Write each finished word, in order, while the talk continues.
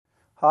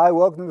Hi,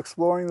 welcome to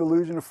Exploring the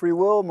Illusion of Free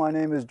Will. My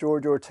name is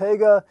George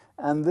Ortega,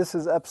 and this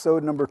is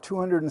episode number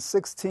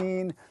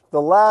 216,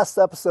 the last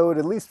episode,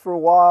 at least for a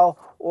while,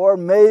 or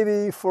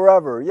maybe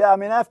forever. Yeah, I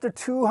mean, after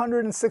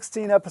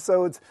 216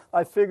 episodes,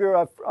 I figure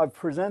I've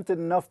presented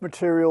enough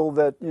material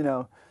that,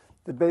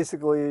 that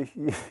basically,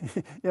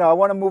 I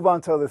want to move on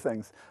to other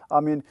things.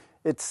 I mean,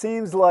 it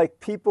seems like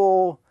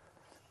people...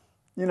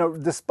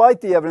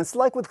 despite the evidence,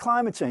 like with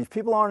climate change,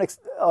 people aren't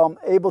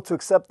able to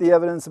accept the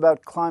evidence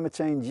about climate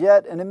change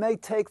yet, and it may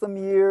take them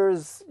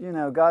years,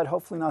 God,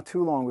 hopefully not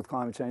too long with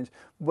climate change.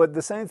 But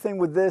the same thing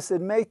with this, it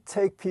may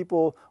take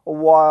people a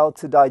while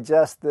to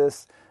digest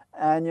this.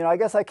 And, I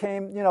guess I've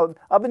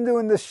been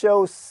doing this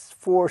show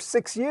for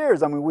 6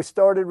 years. I mean, we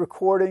started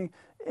recording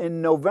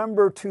in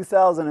November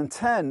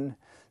 2010.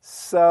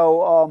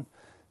 So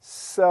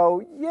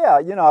yeah,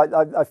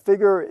 I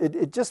figure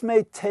it just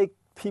may take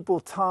people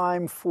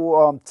time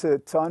for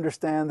to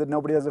understand that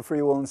nobody has a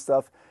free will and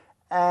stuff.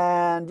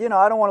 And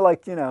I don't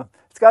want to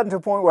it's gotten to a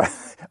point where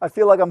I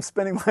feel like I'm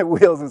spinning my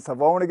wheels and stuff.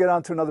 I want to get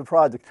on to another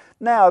project.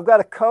 Now I've got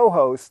a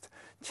co-host,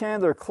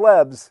 Chandler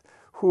Klebs,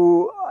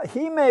 who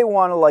he may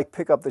want to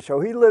pick up the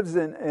show. He lives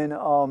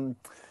in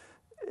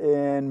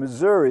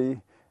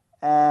Missouri,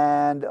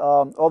 and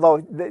although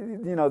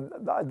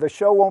the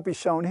show won't be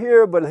shown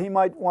here, but he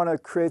might want to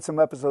create some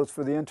episodes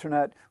for the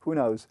internet. Who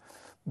knows?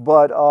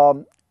 But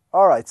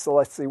all right, so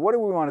let's see. What do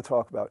we want to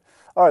talk about?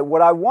 All right,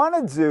 what I want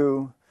to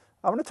do,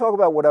 I'm going to talk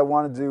about what I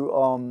want to do.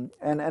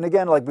 And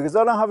again, because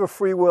I don't have a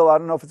free will, I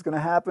don't know if it's going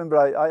to happen,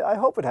 but I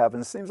hope it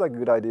happens. It seems like a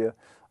good idea.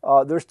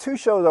 There's 2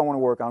 shows I want to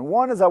work on.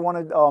 One is I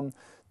want to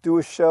do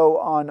a show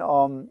on,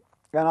 and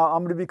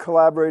I'm going to be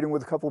collaborating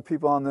with a couple of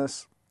people on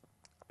this,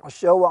 a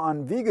show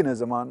on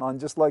veganism, on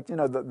just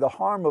the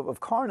harm of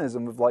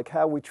carnism, of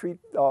how we treat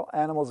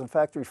animals in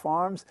factory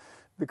farms,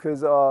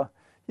 because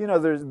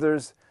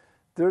there's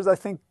I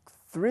think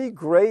 3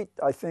 great,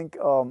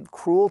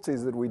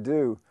 cruelties that we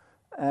do,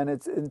 and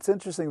it's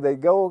interesting. They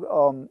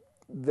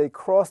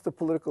cross the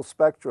political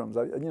spectrums.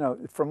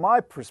 From my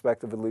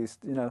perspective, at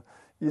least,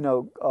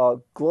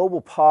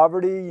 global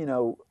poverty.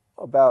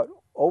 About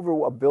over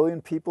 1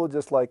 billion people,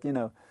 just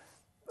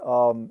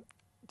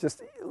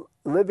just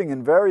living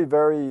in very,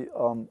 very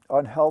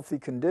unhealthy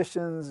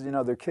conditions.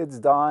 Their kids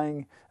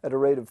dying at a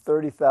rate of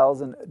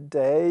 30,000 a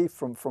day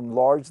from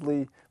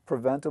largely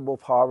preventable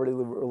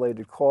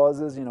poverty-related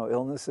causes,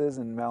 illnesses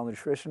and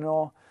malnutrition and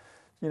all.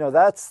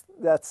 That's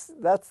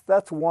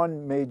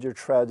one major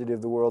tragedy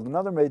of the world.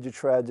 Another major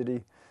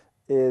tragedy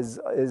is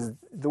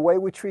the way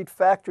we treat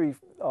factory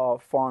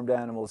farmed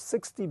animals.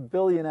 60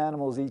 billion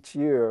animals each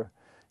year,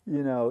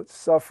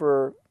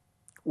 suffer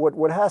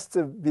what has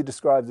to be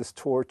described as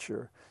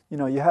torture.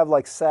 You have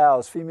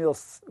sows, female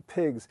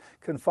pigs,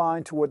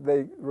 confined to what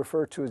they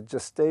refer to as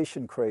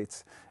gestation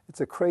crates. It's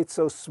a crate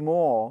so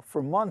small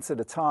for months at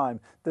a time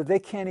that they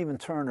can't even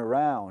turn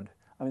around.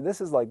 I mean,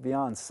 this is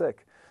beyond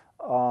sick.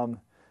 And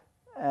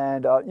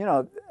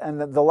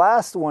the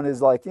last one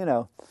is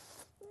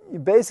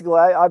basically,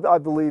 I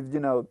believe,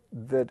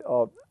 that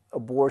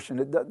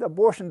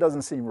abortion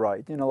doesn't seem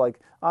right.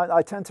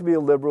 I tend to be a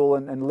liberal,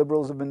 and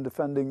liberals have been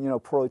defending,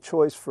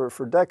 pro-choice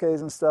for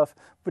decades and stuff.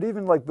 But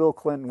even Bill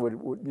Clinton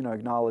would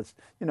acknowledge,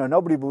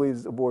 nobody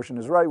believes abortion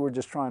is right. We're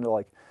just trying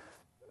to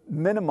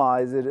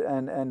minimize it,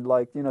 and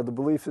the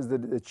belief is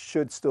that it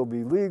should still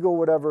be legal,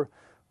 whatever.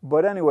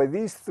 But anyway,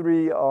 these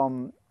 3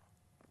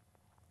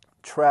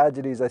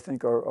 tragedies I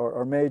think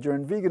are major,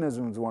 and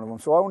veganism is one of them.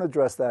 So I want to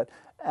address that,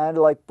 and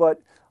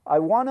but I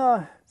want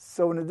to.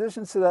 So in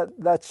addition to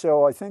that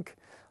show, I think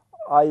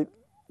I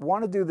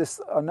want to do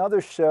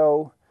another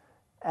show,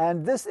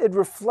 and it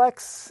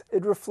reflects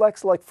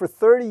for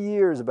 30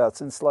 years,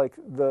 since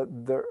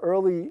the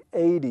early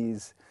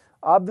 80s.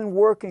 I've been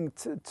working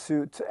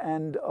to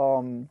end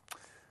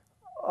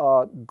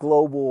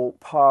global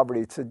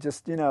poverty. To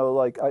just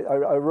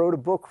I wrote a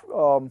book.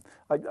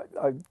 I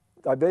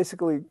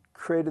basically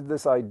created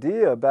this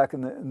idea back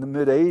in the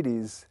mid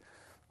 80s.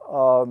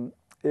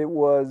 It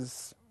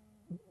was,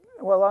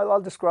 well, I'll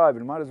describe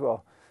it. Might as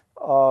well.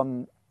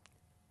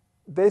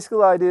 Basically,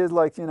 the idea is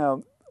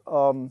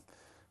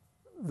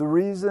the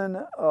reason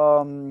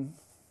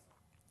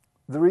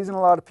a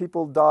lot of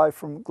people die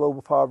from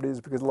global poverty is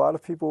because a lot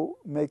of people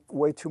make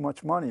way too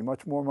much money,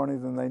 much more money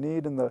than they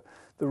need, and the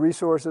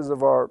resources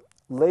of our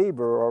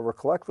labor, or our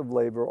collective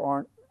labor,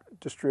 aren't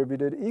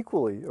distributed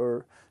equally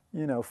or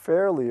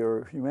fairly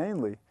or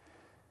humanely.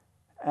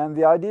 And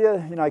the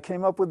idea, I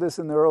came up with this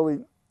in the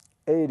early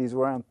 80s,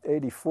 around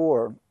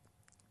 84.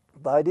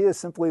 The idea is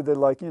simply that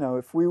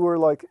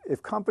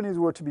if companies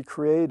were to be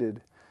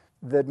created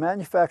that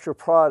manufacture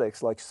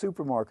products like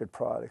supermarket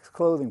products,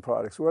 clothing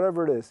products,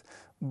 whatever it is,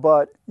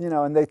 but,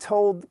 and they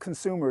told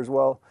consumers,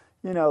 well,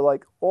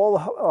 all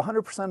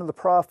 100% of the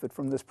profit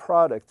from this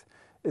product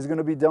is going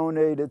to be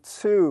donated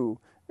to,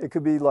 it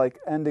could be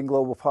ending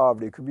global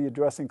poverty, it could be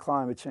addressing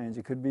climate change,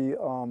 it could be,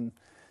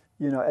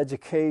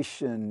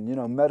 education,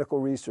 medical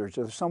research.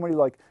 There's so many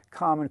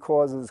common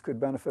causes that could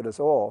benefit us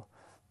all.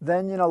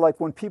 then, like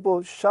when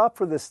people shop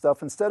for this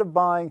stuff, instead of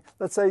buying,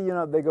 let's say,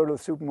 they go to the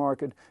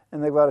supermarket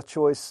and they've got a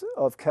choice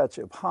of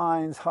ketchup,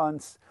 Heinz,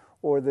 Hunt's,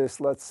 or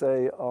this, let's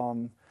say,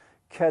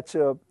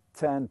 ketchup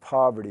 10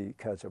 poverty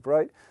ketchup,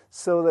 right?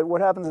 So that what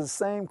happens is the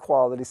same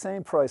quality,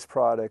 same price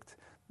product,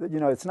 that,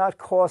 it's not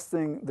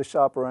costing the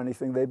shopper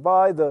anything. They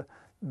buy the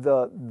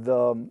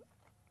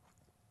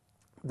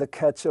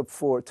ketchup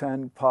for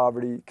 10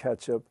 poverty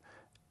ketchup,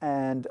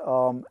 and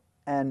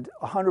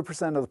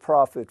 100% of the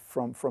profit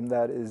from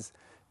that is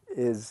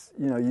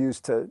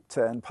used to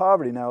end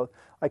poverty. Now,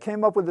 I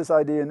came up with this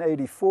idea in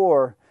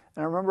 '84,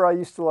 and I remember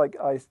I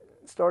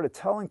started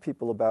telling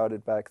people about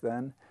it back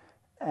then,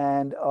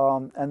 and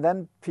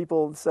then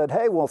people said,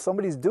 hey, well,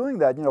 somebody's doing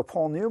that.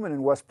 Paul Newman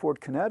in Westport,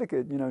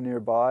 Connecticut,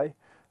 nearby.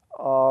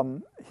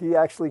 He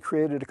actually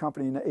created a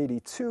company in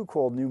 '82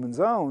 called Newman's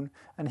Own,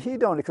 and he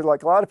donated, because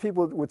like a lot of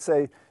people would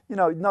say,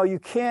 no, you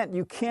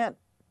can't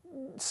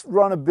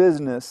run a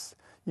business,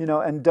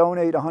 and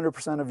donate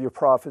 100% of your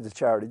profit to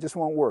charity. It just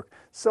won't work.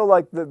 So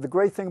like the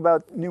great thing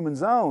about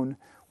Newman's Own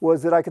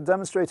was that I could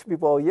demonstrate to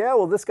people, oh yeah,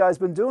 well, this guy's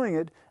been doing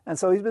it, and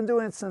so he's been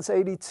doing it since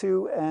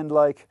 '82, and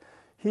like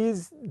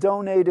he's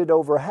donated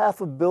over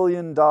 $500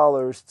 million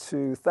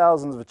to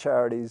thousands of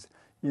charities,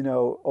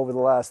 over the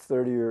last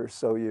 30 or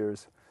so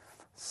years.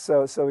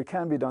 So it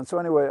can be done. So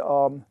anyway,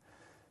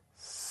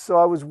 so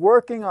I was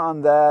working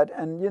on that,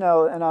 and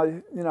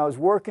I was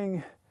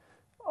working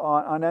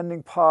on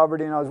ending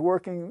poverty, and I was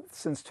working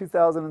since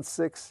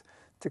 2006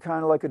 to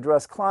kind of like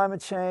address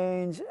climate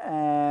change,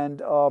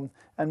 and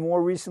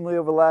more recently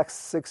over the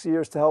last 6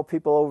 years to help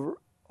people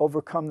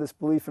overcome this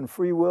belief in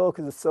free will,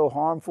 because it's so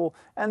harmful.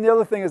 And the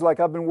other thing is, like,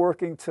 I've been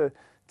working to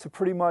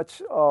pretty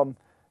much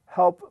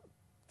help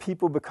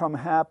people become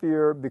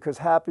happier, because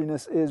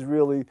happiness is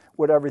really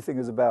what everything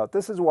is about.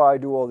 This is why I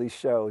do all these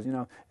shows.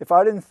 If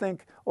I didn't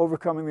think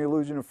overcoming the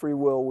illusion of free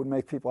will would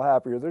make people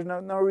happier, there's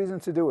no reason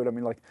to do it. I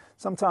mean, like,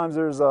 sometimes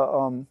there's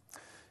a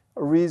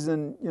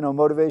reason,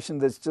 motivation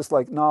that's just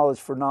like knowledge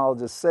for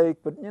knowledge's sake,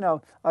 but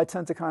I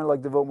tend to kind of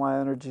like devote my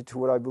energy to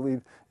what I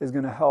believe is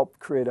going to help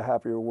create a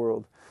happier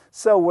world.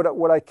 So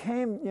what I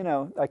came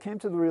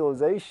to the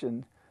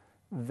realization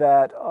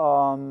that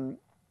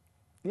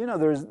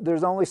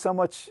there's only so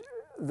much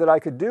that I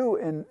could do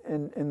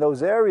in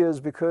those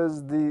areas,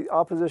 because the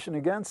opposition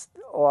against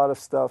a lot of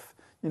stuff,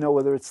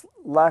 whether it's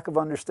lack of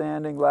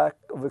understanding, lack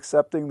of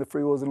accepting the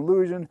free will as an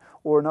illusion,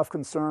 or enough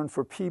concern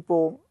for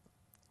people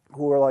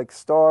who are like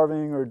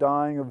starving or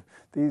dying of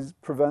these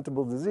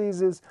preventable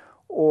diseases,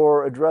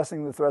 or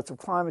addressing the threats of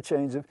climate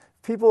change, if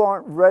people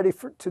aren't ready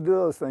to do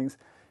those things,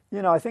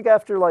 I think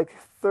after like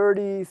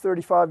 30,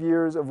 35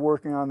 years of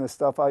working on this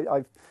stuff,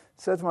 I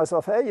said to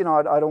myself, hey,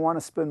 I don't want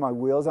to spin my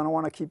wheels. I don't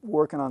want to keep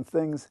working on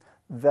things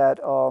that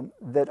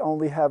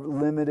only have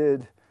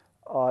limited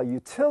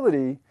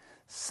utility.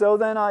 So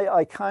then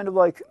I kind of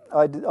like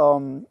I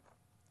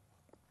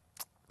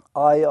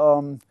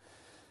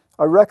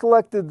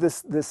recollected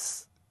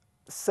this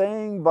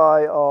saying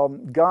by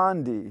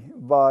Gandhi,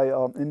 by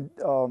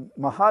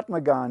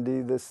Mahatma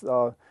Gandhi, this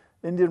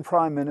Indian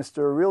Prime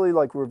Minister, really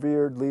like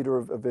revered leader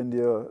of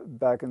India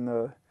back in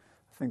I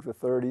think the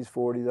 30s,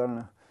 40s, I don't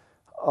know.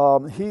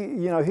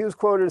 He was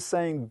quoted as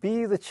saying,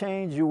 "Be the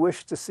change you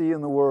wish to see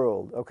in the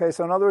world." Okay,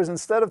 so in other words,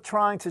 instead of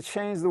trying to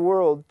change the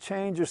world,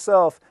 change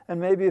yourself, and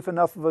maybe if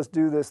enough of us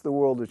do this, the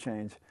world will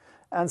change.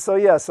 And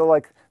so so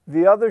like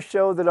the other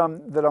show that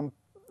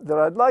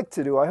I'd like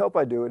to do, I hope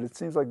I do it. It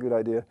seems like a good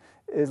idea.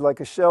 Is like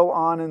a show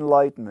on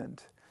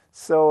enlightenment.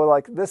 So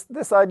like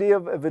this idea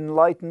of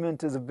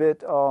enlightenment is a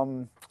bit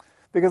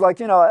because like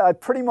I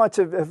pretty much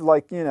have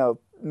like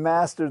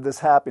mastered this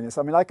happiness.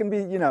 I mean, I can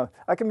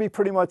be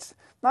pretty much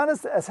not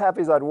as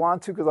happy as I'd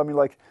want to, because I mean,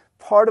 like,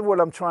 part of what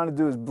I'm trying to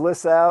do is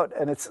bliss out,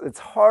 and it's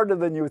harder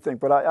than you would think.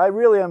 But I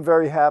really am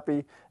very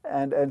happy,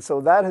 and so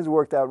that has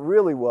worked out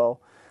really well.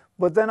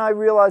 But then I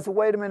realized,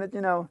 wait a minute,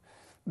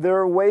 there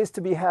are ways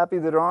to be happy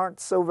that aren't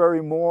so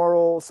very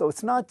moral. So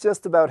it's not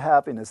just about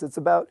happiness. It's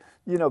about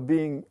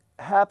being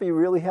happy,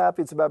 really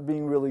happy. It's about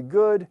being really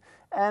good,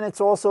 and it's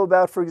also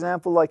about, for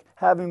example, like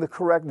having the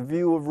correct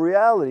view of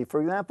reality.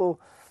 For example,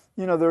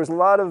 there's a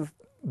lot of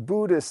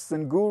Buddhists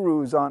and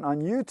gurus on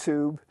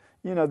YouTube,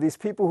 these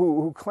people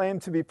who claim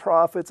to be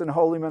prophets and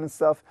holy men and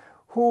stuff,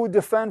 who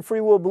defend free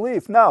will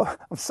belief. No,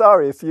 I'm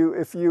sorry, if you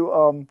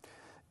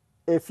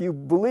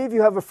believe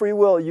you have a free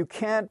will, you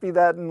can't be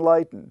that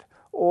enlightened.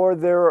 Or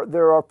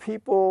there are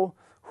people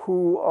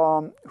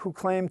who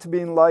claim to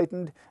be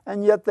enlightened,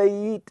 and yet they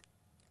eat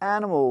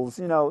animals,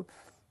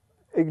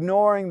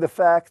 ignoring the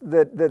fact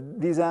that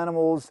these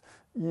animals,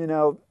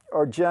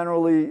 are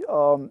generally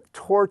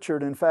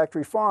tortured in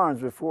factory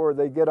farms before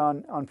they get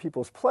on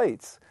people's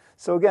plates.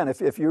 So again,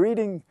 if you're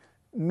eating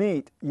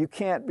meat, you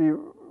can't be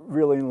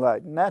really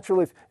enlightened.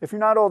 Naturally, if you're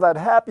not all that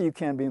happy, you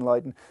can't be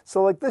enlightened.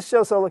 So like this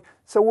show, so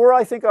we're,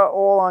 I think, are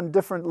all on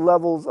different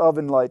levels of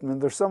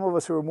enlightenment. There's some of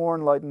us who are more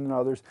enlightened than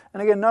others.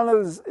 And again, none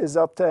of this is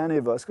up to any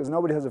of us, because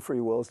nobody has a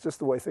free will. It's just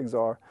the way things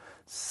are.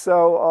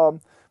 So,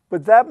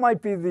 but that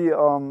might be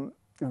the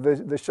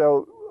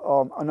show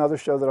another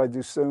show that I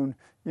do soon,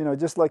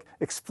 just like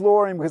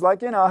exploring, because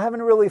like, I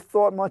haven't really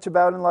thought much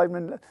about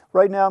enlightenment.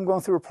 Right now I'm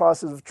going through a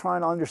process of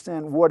trying to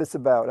understand what it's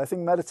about. I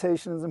think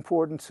meditation is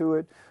important to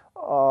it.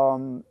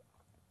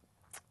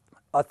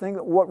 I think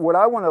what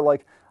I want to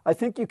like, I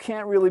think you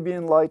can't really be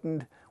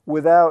enlightened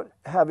without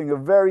having a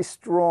very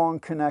strong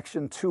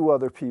connection to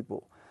other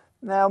people.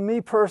 Now,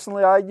 me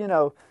personally, I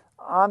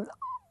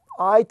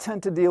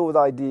tend to deal with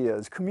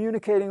ideas.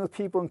 Communicating with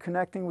people and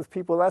connecting with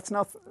people, that's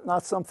not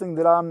something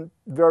that I'm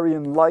very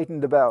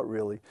enlightened about,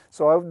 really.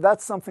 So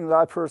that's something that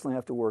I personally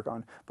have to work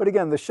on. But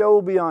again, the show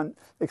will be on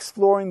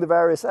exploring the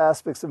various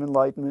aspects of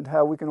enlightenment,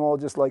 how we can all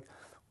just work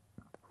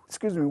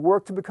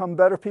to become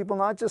better people,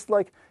 not just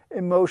like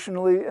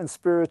emotionally and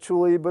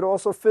spiritually, but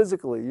also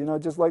physically,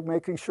 just like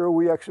making sure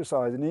we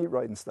exercise and eat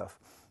right and stuff.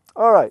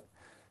 All right.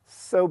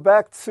 So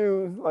back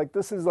to, like,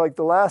 this is like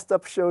the last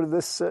episode of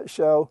this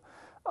show.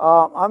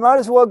 I might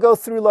as well go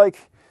through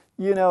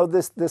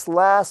this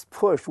last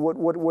push,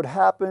 what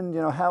happened,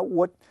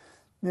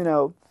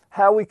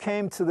 how we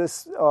came to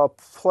this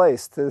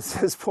place, to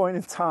this point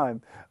in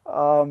time.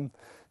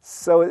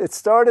 So it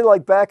started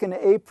like back in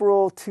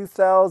April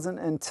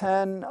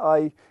 2010.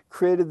 I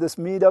created this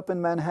meetup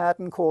in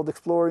Manhattan called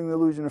Exploring the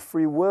Illusion of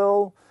Free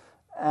Will,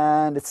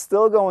 and it's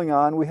still going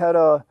on. We had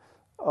a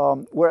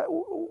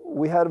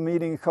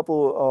meeting a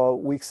couple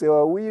weeks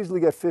ago. We usually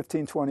get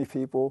 15, 20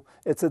 people.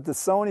 It's at the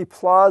Sony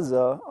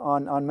Plaza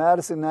on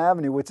Madison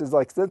Avenue, which is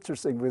like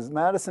interesting because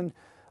Madison,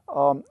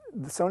 the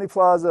Sony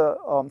Plaza,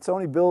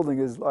 Sony building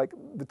is like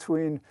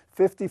between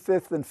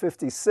 55th and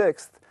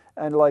 56th,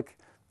 and like,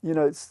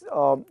 it's,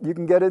 you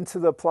can get into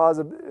the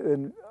plaza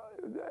through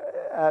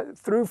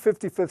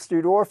 55th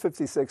Street or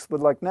 56th,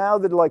 but like now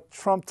that like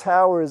Trump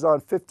Tower is on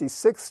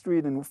 56th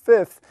Street and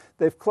 5th,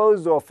 they've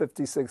closed off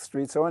 56th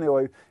Street. So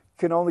anyway, you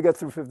can only get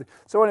through 50.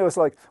 So anyway, it's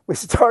like we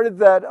started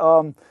that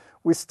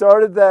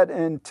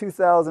in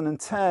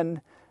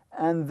 2010,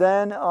 and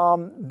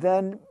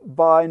then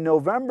by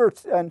November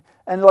and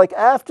like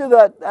after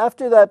that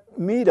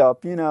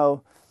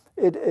meetup,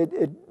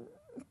 it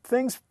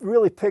things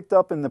really picked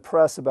up in the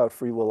press about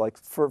free will. Like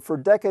for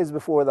decades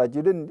before that,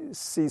 you didn't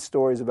see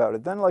stories about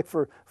it. Then like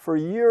for a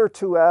year or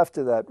two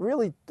after that,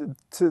 really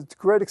to a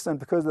great extent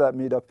because of that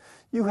meetup,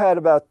 you had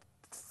about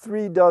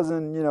 3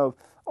 dozen,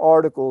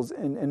 articles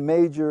in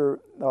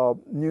major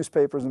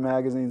newspapers and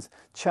magazines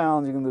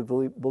challenging the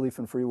belief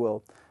in free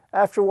will.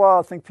 After a while,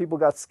 I think people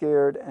got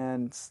scared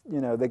and,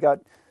 they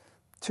got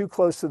too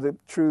close to the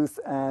truth.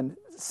 And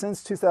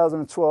since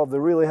 2012,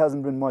 there really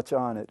hasn't been much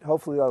on it.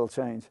 Hopefully that'll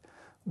change.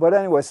 But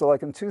anyway, so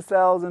like in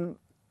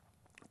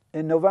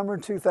November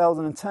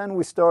 2010,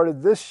 we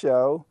started this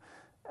show,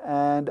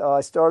 and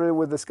I started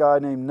with this guy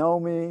named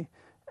Nomi,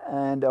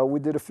 and we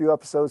did a few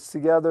episodes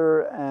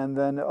together, and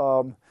then,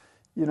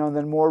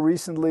 then more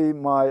recently,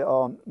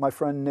 my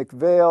friend Nick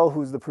Vale,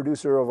 who's the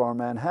producer of our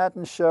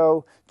Manhattan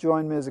show,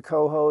 joined me as a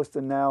co-host,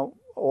 and now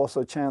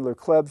also Chandler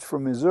Klebs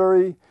from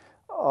Missouri,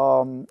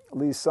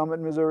 Lee's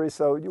Summit, Missouri.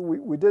 So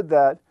we did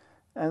that,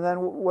 and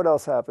then what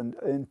else happened?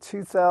 In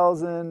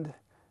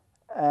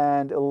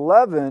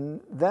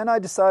 2011, then I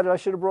decided I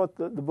should have brought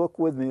the book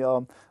with me.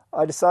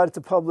 I decided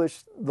to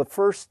publish the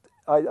first,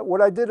 what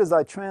I did is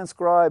I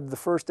transcribed the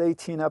first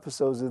 18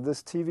 episodes of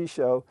this TV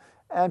show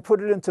and put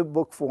it into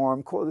book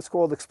form. It's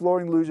called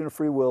Exploring the Illusion of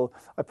Free Will.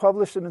 I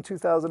published it in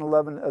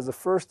 2011 as a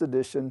first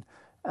edition,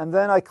 and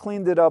then I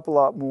cleaned it up a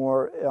lot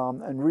more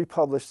and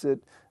republished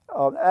it,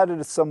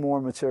 added some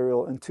more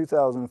material in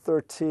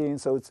 2013.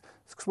 So it's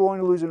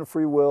Exploring the Illusion of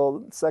Free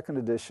Will, second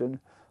edition.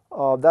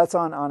 That's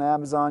on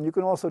Amazon. You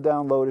can also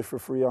download it for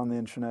free on the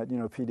internet,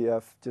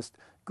 PDF. Just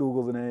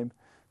Google the name.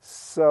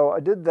 So I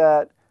did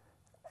that.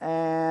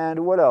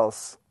 And what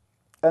else?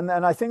 And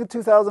I think in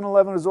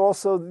 2011 was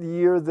also the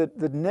year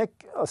that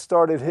Nick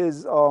started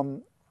his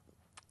New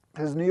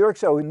York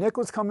show. Nick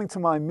was coming to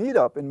my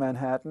meetup in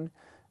Manhattan,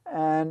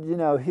 and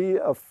he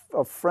a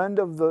friend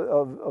of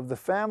the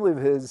family of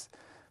his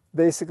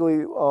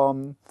basically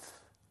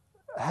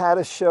had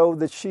a show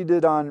that she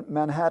did on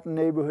Manhattan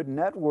Neighborhood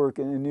Network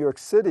in New York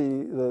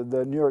City,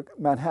 the New York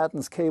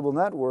Manhattan's cable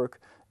network,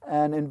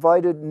 and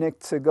invited Nick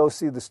to go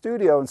see the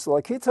studio. And so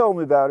like he told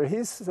me about it.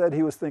 He said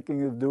he was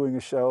thinking of doing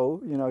a show,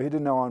 he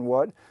didn't know on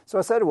what. So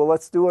I said, well,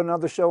 let's do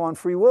another show on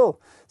free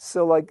will.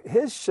 So like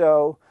his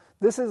show,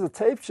 this is a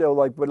tape show,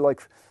 but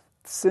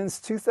since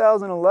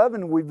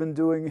 2011, we've been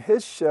doing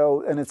his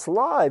show, and it's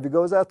live. It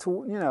goes out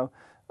to,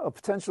 a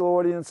potential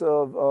audience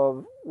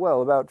of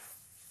about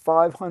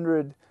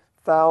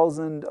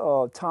 500,000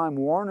 Time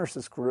Warner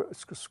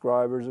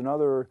subscribers,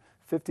 another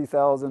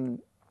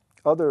 50,000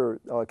 other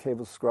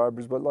cable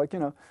subscribers, but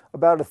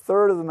about a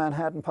third of the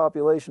Manhattan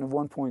population of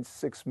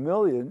 1.6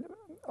 million.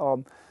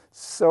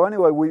 So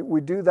anyway,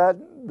 we do that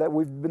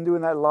we've been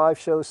doing that live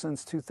show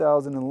since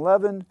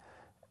 2011,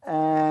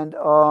 and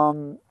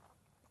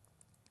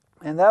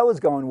that was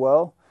going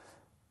well.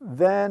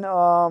 Then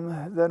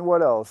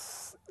what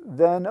else?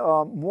 Then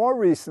more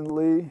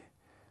recently,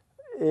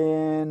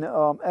 and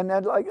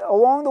then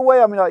along the way,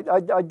 I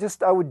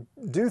would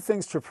do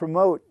things to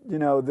promote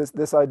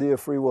this idea of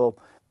free will.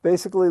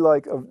 basically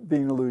like of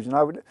being an illusion.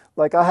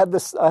 I had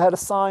a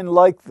sign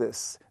like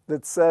this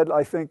that said,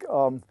 I think,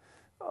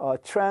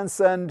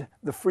 transcend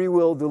the free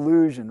will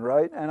delusion,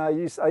 right? And I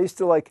used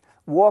to like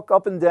walk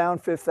up and down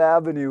Fifth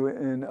Avenue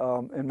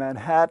in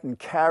Manhattan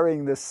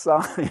carrying this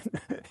sign,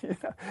 you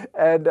know?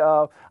 And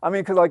I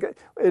mean, because like,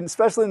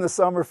 especially in the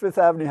summer, Fifth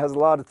Avenue has a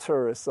lot of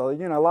tourists, so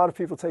you know, a lot of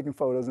people taking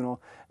photos and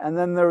all. And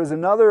then there was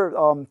another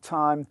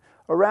time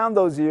around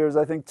those years,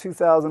 I think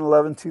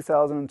 2011,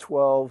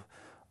 2012,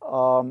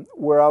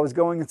 where I was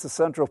going into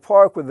Central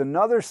Park with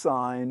another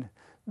sign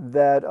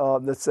that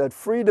that said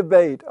 "Free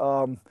Debate."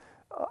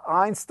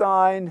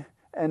 Einstein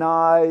and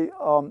I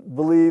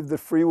believe that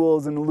free will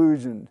is an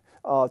illusion.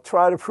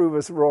 Try to prove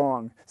us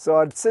wrong. So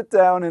I'd sit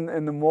down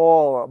in the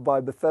mall by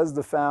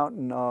Bethesda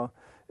Fountain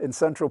in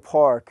Central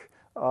Park.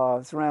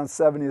 It's around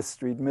 70th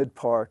Street,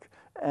 Mid-Park.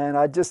 And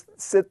I'd just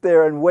sit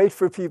there and wait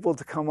for people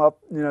to come up,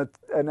 you know,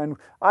 and then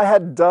I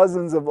had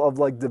dozens of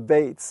like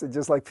debates,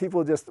 just like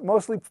people just,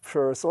 mostly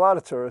tourists, a lot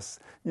of tourists,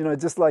 you know,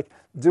 just like,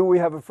 do we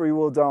have a free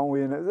will, don't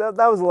we? And that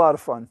was a lot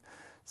of fun.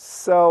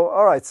 So,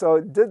 all right, so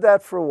I did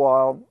that for a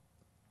while.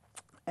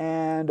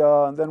 And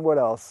then what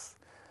else?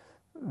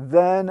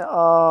 Then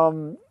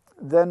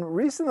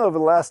recently, over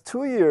the last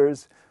 2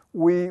 years,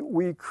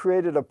 we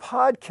created a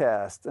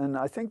podcast, and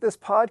I think this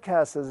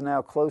podcast is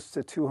now close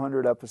to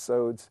 200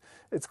 episodes.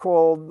 It's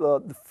called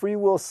the Free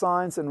Will,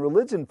 Science, and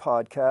Religion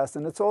Podcast,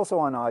 and it's also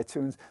on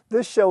iTunes.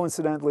 This show,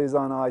 incidentally, is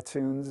on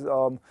iTunes.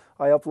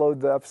 I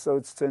upload the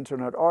episodes to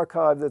Internet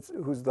Archive,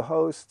 who's the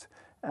host,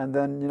 and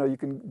then you know you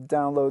can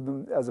download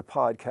them as a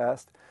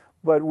podcast.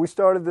 But we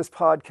started this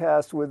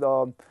podcast with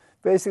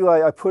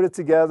basically I put it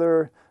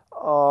together.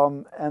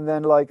 And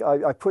then like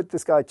I put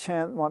this guy,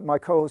 my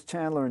co-host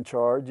Chandler, in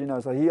charge, you know,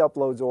 so he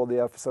uploads all the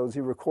episodes. He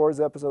records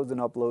episodes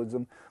and uploads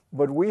them.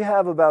 But we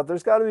have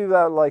there's got to be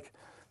about like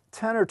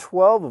 10 or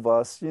 12 of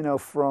us, you know,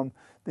 from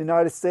the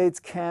United States,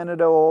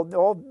 Canada,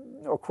 all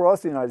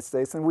across the United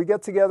States. And we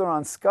get together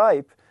on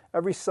Skype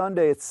every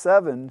Sunday at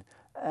 7.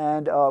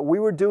 And we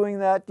were doing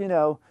that, you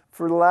know,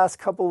 for the last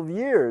couple of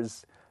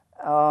years.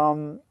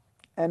 And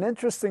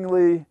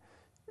interestingly,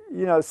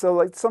 you know, so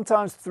like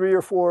sometimes 3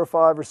 or 4 or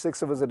 5 or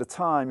 6 of us at a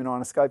time, you know,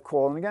 on a Skype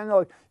call. And again,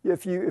 like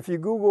if you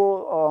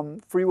Google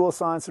Free Will,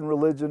 Science, and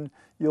Religion,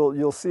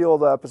 you'll see all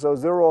the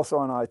episodes. They're also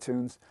on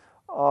iTunes.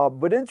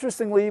 But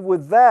interestingly,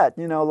 with that,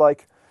 you know,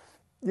 like,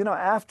 you know,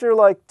 after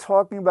like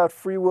talking about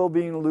free will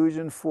being an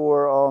illusion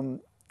for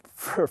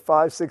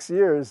 5-6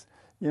 years,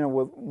 you know,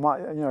 with my,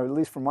 you know, at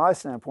least from my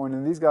standpoint,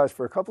 and these guys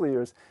for a couple of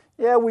years,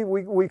 yeah,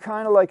 we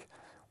kind of like.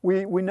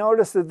 We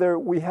noticed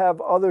that we have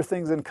other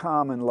things in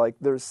common, like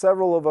there's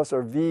several of us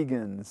are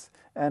vegans,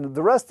 and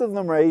the rest of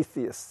them are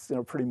atheists, you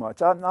know, pretty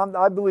much.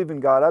 I believe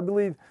in God.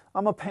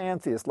 I'm a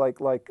pantheist,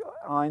 like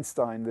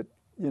Einstein, that,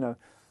 you know,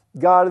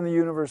 God and the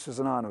universe is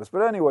anonymous.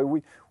 But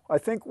anyway, I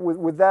think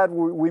with that,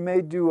 we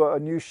may do a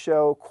new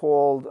show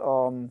called,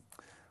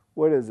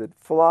 what is it,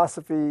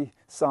 Philosophy,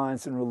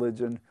 Science, and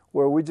Religion,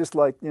 where we just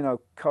like, you know,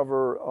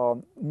 cover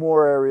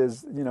more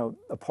areas, you know,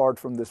 apart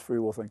from this free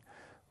will thing.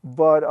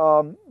 But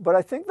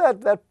I think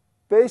that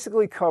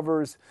basically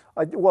covers.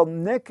 Well,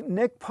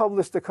 Nick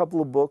published a couple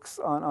of books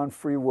on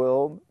free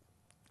will,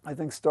 I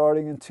think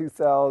starting in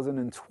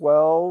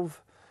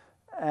 2012,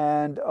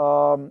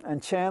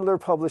 and Chandler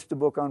published a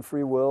book on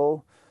free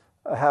will.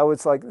 How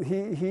it's like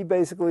he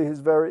basically is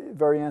very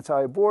very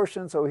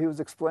anti-abortion, so he was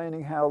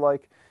explaining how,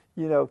 like,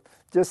 you know,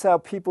 just how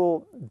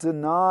people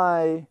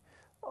deny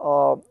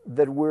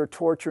that we're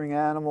torturing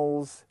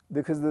animals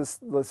because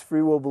this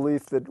free will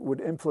belief that would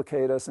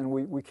implicate us, and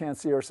we can't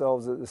see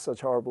ourselves as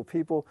such horrible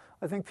people.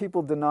 I think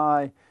people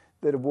deny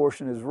that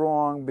abortion is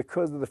wrong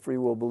because of the free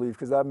will belief,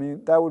 because that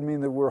would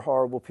mean that we're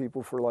horrible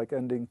people for like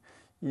ending,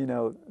 you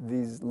know,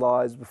 these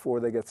lives before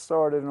they get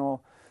started and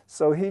all.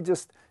 So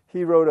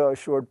he wrote a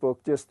short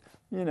book, just,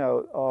 you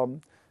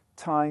know,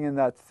 tying in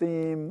that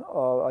theme.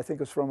 I think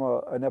it was from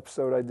an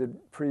episode I did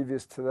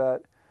previous to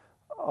that.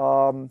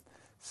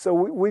 So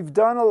we've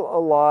done a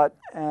lot,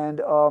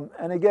 and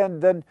again,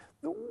 then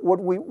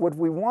what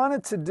we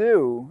wanted to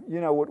do,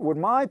 you know, what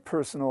my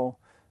personal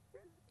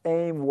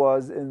aim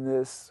was in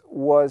this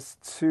was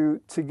to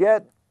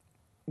get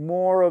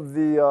more of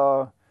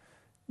the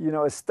you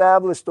know,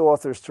 established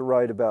authors to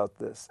write about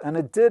this, and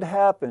it did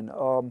happen.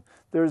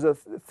 There's a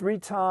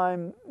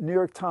 3-time New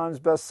York Times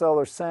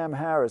bestseller, Sam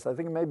Harris. I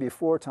think it may be a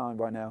 4-time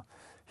by now.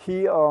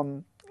 He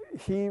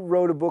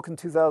wrote a book in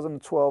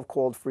 2012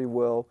 called Free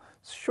Will.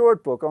 It's a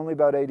short book, only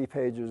about 80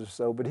 pages or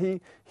so, but he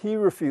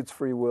refutes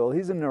free will.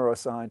 He's a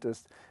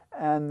neuroscientist.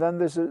 And then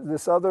there's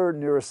this other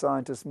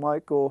neuroscientist,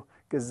 Michael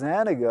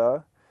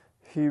Gazzaniga.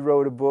 He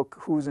wrote a book,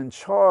 Who's in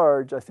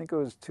Charge? I think it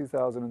was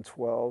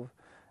 2012.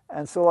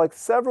 And so like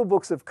several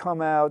books have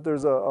come out.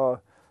 There's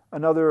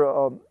another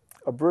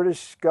a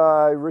British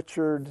guy,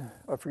 Richard,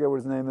 I forget what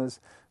his name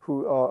is,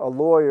 who a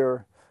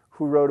lawyer,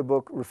 who wrote a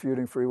book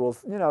refuting free will.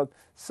 You know,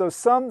 so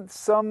some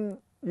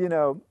you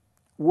know,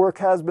 work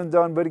has been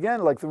done, but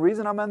again, like the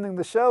reason I'm ending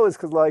the show is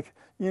because, like,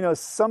 you know,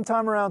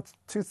 sometime around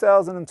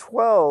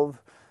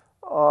 2012,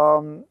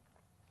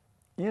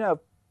 you know,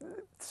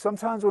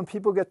 sometimes when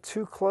people get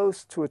too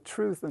close to a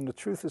truth and the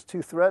truth is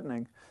too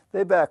threatening,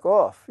 they back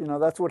off.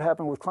 That's what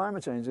happened with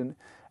climate change. And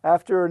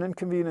after An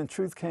Inconvenient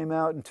Truth came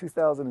out in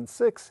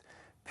 2006,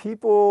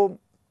 people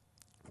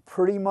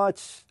pretty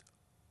much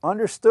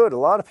understood, a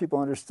lot of people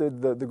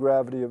understood the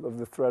gravity of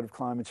the threat of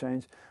climate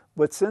change.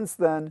 But since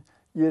then,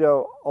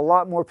 a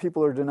lot more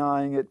people are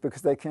denying it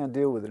because they can't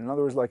deal with it. In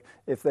other words, like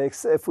if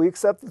we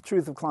accept the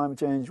truth of climate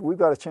change, we've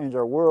got to change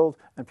our world,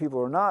 and people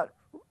are not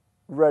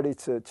ready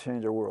to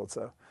change our world.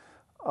 So,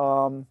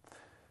 all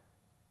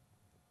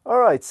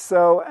right.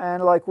 So,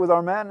 and like with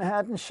our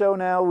Manhattan show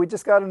now, we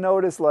just got to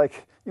notice,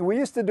 like, we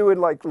used to do it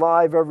like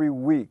live every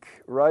week,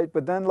 right?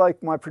 But then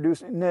like my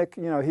producer, Nick,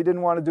 he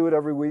didn't want to do it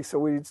every week, so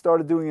we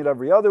started doing it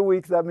every other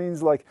week. That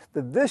means like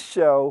that this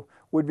show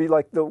would be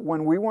like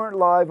when we weren't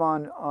live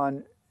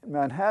on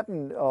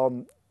Manhattan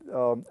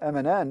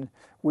MNN,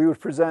 we would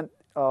present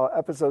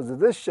episodes of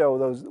this show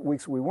those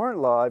weeks we weren't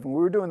live, and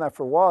we were doing that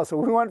for a while. So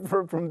we went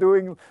from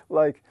doing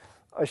like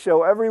a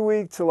show every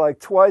week to like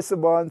twice a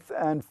month,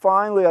 and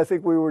finally I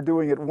think we were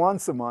doing it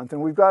once a month,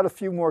 and we've got a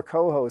few more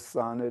co-hosts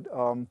on it,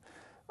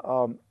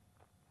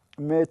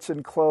 Mitch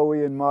and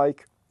Chloe and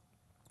Mike.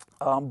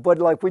 But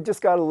like we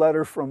just got a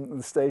letter from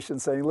the station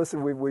saying,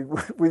 listen,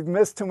 we've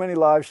missed too many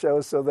live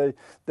shows, so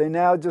they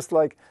now just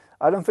like,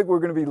 I don't think we're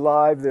going to be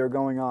live there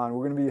going on.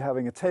 We're going to be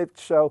having a taped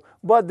show,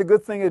 but the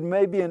good thing, it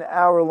may be an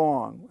hour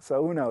long.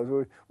 So who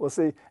knows? We'll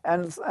see.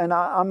 And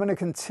I'm going to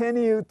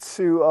continue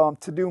to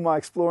do my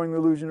Exploring the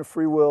Illusion of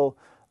Free Will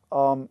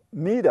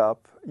meetup.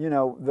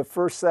 The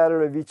first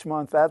Saturday of each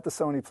month at the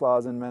Sony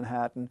Plaza in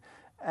Manhattan,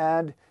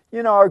 and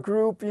our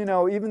group.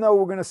 Even though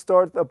we're going to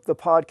start the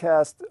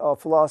podcast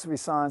Philosophy,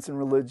 Science, and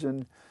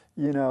Religion,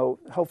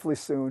 hopefully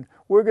soon,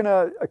 we're going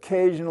to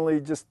occasionally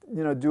just,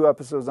 do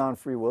episodes on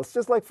free will. It's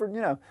just like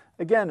for,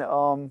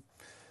 again,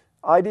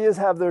 ideas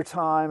have their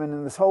time, and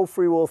in this whole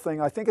free will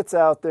thing, I think it's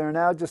out there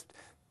now. Just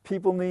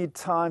people need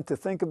time to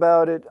think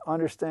about it,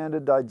 understand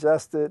it,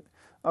 digest it.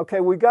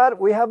 Okay, we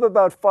have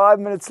about 5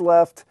 minutes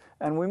left,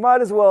 and we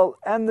might as well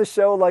end the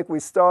show like we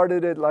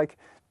started it, like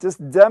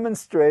just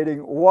demonstrating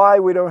why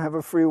we don't have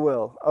a free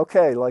will.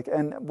 Okay, all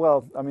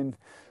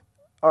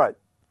right.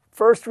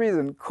 First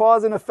reason,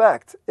 cause and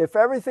effect. If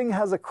everything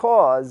has a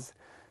cause,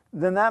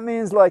 then that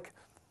means like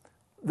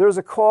there's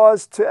a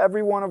cause to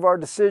every one of our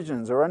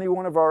decisions or any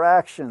one of our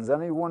actions,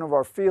 any one of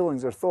our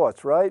feelings or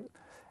thoughts, right?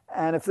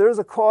 And if there's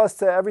a cause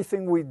to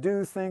everything we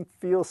do, think,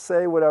 feel,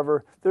 say,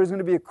 whatever, there's going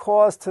to be a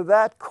cause to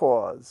that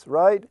cause,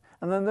 right?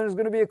 And then there's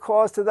going to be a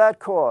cause to that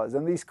cause.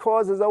 And these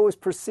causes always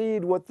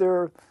precede what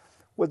they're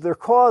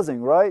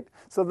causing, right?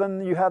 So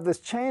then you have this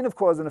chain of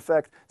cause and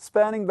effect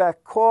spanning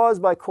back cause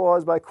by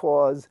cause by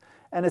cause.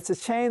 And it's a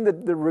chain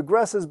that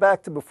regresses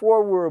back to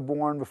before we were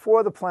born,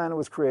 before the planet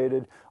was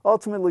created,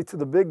 ultimately to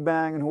the Big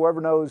Bang, and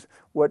whoever knows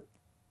what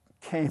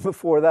came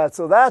before that.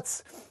 So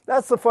that's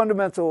the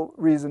fundamental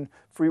reason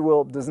free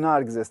will does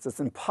not exist. It's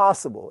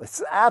impossible.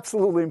 It's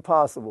absolutely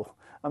impossible.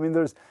 I mean,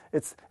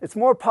 it's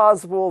more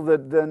possible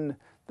than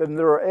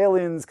there are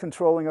aliens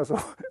controlling us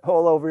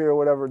all over here or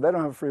whatever. They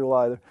don't have free will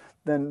either.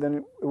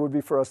 Then it would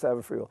be for us to have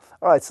a free will.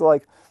 All right, so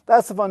like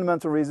that's the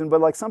fundamental reason.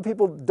 But like some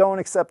people don't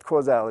accept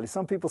causality.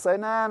 Some people say,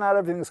 nah, not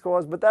everything is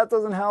caused. But that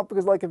doesn't help,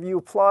 because like if you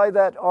apply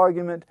that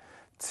argument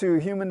to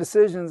human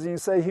decisions and you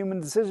say human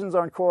decisions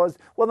aren't caused,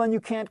 well then you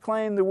can't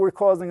claim that we're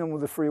causing them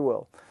with a free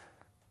will.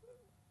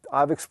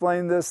 I've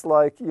explained this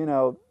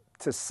to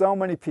so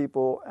many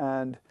people,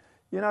 and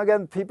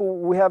again, people,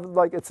 we have,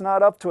 like, it's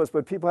not up to us,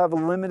 but people have a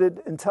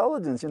limited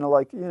intelligence,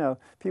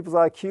 people's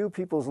IQ,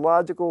 people's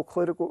logical,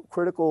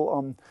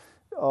 critical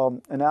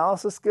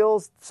analysis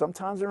skills,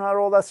 sometimes they're not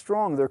all that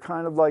strong. They're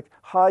kind of like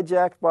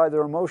hijacked by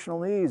their emotional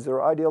needs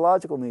or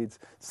ideological needs.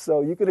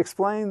 So you could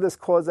explain this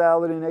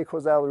causality and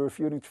acausality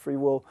refuting free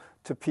will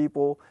to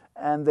people,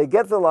 and they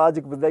get the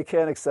logic, but they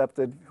can't accept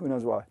it. Who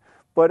knows why?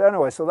 But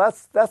anyway, so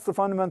that's the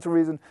fundamental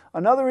reason.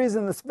 Another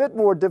reason that's a bit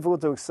more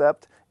difficult to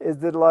accept is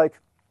that, like,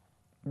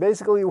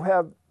 basically we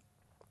have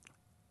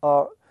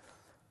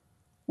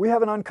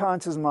an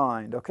unconscious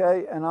mind,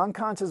 okay? An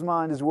unconscious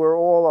mind is where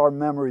all our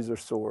memories are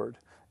stored.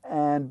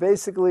 And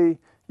basically,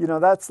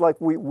 that's like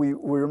we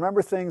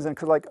remember things, and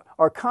because like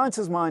our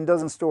conscious mind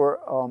doesn't store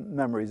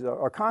memories.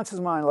 Our conscious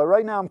mind, like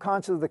right now I'm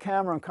conscious of the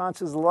camera, I'm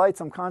conscious of the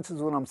lights, I'm conscious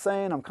of what I'm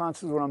saying, I'm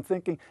conscious of what I'm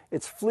thinking.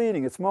 It's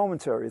fleeting, it's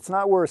momentary. It's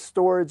not where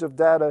storage of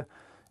data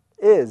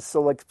is.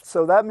 So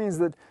that means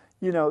that,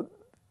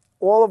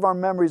 all of our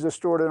memories are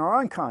stored in our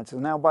unconscious.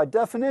 Now, by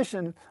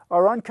definition,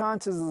 our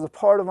unconscious is a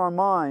part of our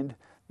mind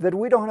that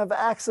we don't have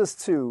access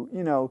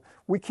to.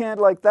 We can't,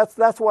 like,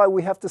 that's why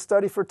we have to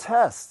study for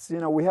tests.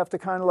 We have to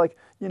kind of like,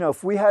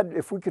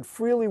 if we could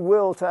freely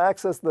will to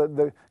access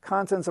the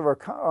contents of our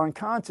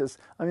unconscious,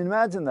 I mean,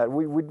 imagine that.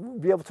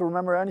 We'd be able to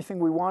remember anything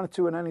we wanted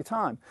to at any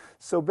time.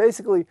 So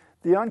basically,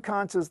 the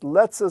unconscious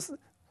lets us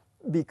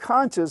be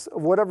conscious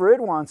of whatever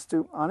it wants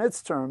to on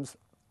its terms.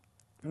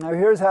 Now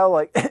here's how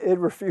it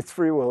refutes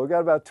free will. We've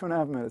got about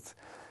 2.5 minutes.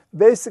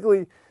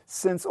 Basically,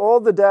 since all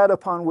the data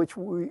upon which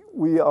we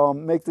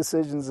make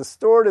decisions is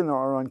stored in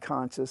our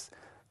unconscious,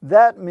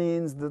 that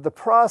means that the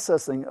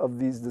processing of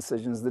these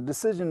decisions, the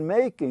decision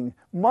making,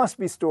 must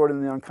be stored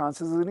in the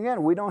unconscious. And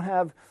again, we don't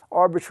have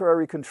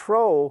arbitrary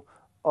control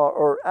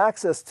or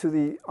access to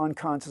the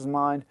unconscious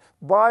mind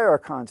by our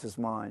conscious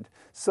mind.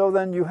 So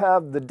then you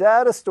have the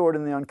data stored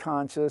in the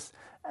unconscious,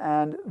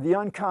 and the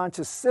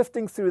unconscious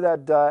sifting through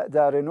that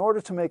data in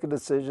order to make a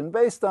decision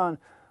based on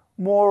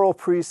moral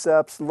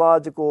precepts,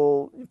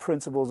 logical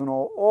principles, and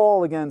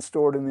all again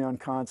stored in the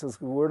unconscious.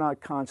 We're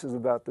not conscious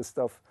about this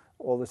stuff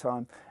all the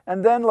time.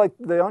 And then, like,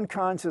 the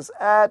unconscious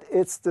at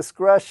its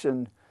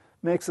discretion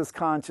makes us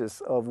conscious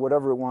of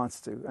whatever it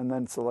wants to. And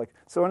then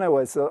so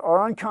anyway, so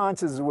our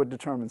unconscious is what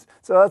determines.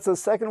 So that's the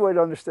second way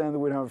to understand that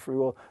we don't have free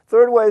will.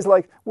 Third way is,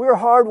 like, we're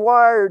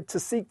hardwired to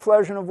seek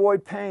pleasure and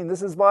avoid pain.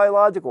 This is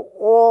biological.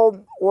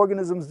 All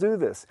organisms do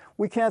this.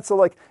 We can't, so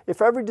like,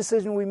 if every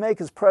decision we make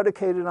is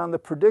predicated on the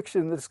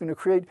prediction that it's going to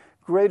create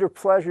greater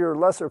pleasure or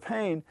lesser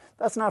pain,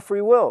 that's not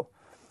free will.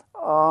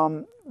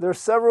 There's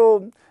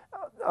several,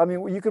 I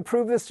mean, you could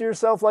prove this to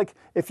yourself. Like,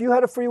 if you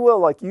had a free will,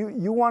 like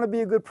you want to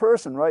be a good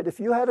person, right? If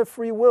you had a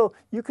free will,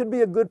 you could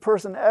be a good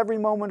person every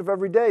moment of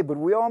every day, but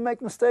we all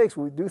make mistakes.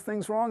 We do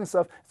things wrong and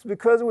stuff. It's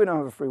because we don't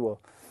have a free will.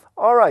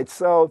 All right,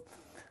 so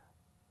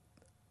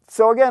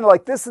again,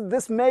 like,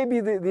 this may be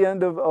the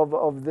end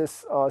of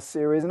this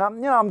series, and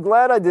I'm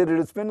glad I did it.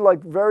 It's been, like,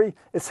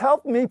 it's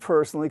helped me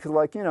personally, because,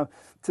 like, to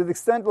the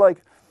extent,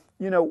 like,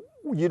 you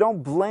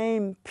don't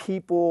blame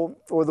people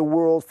or the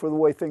world for the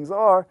way things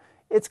are.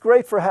 It's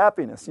great for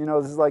happiness.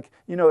 This is like,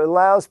 it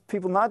allows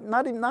people not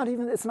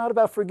even, it's not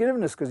about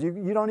forgiveness, because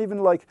you don't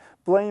even, like,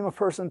 blame a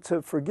person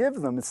to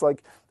forgive them. It's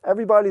like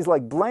everybody's,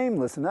 like,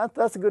 blameless, and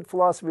that's a good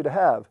philosophy to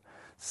have.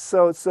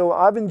 So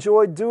I've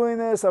enjoyed doing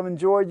this. I've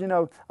enjoyed,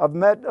 I've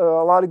met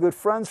a lot of good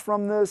friends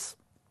from this.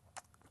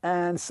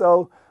 And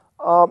so,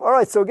 all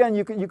right, so again,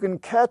 you can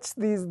catch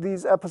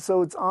these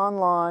episodes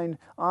online,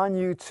 on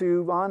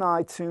YouTube, on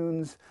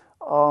iTunes,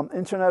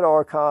 Internet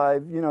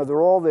Archive,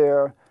 they're all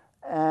there.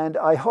 And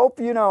I hope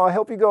you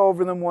go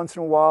over them once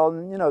in a while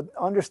and,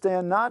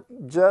 understand not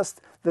just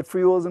that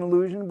free will is an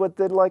illusion, but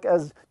that, like,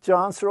 as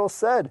John Searle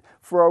said,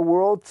 for our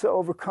world to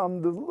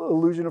overcome the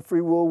illusion of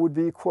free will would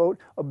be, quote,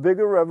 a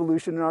bigger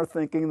revolution in our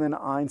thinking than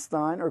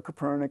Einstein or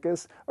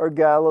Copernicus or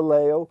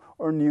Galileo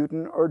or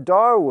Newton or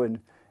Darwin.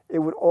 It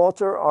would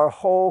alter our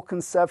whole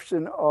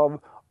conception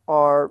of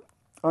our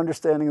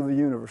understanding of the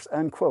universe,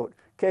 end quote.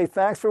 Okay,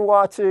 thanks for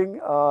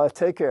watching.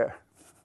 Take care.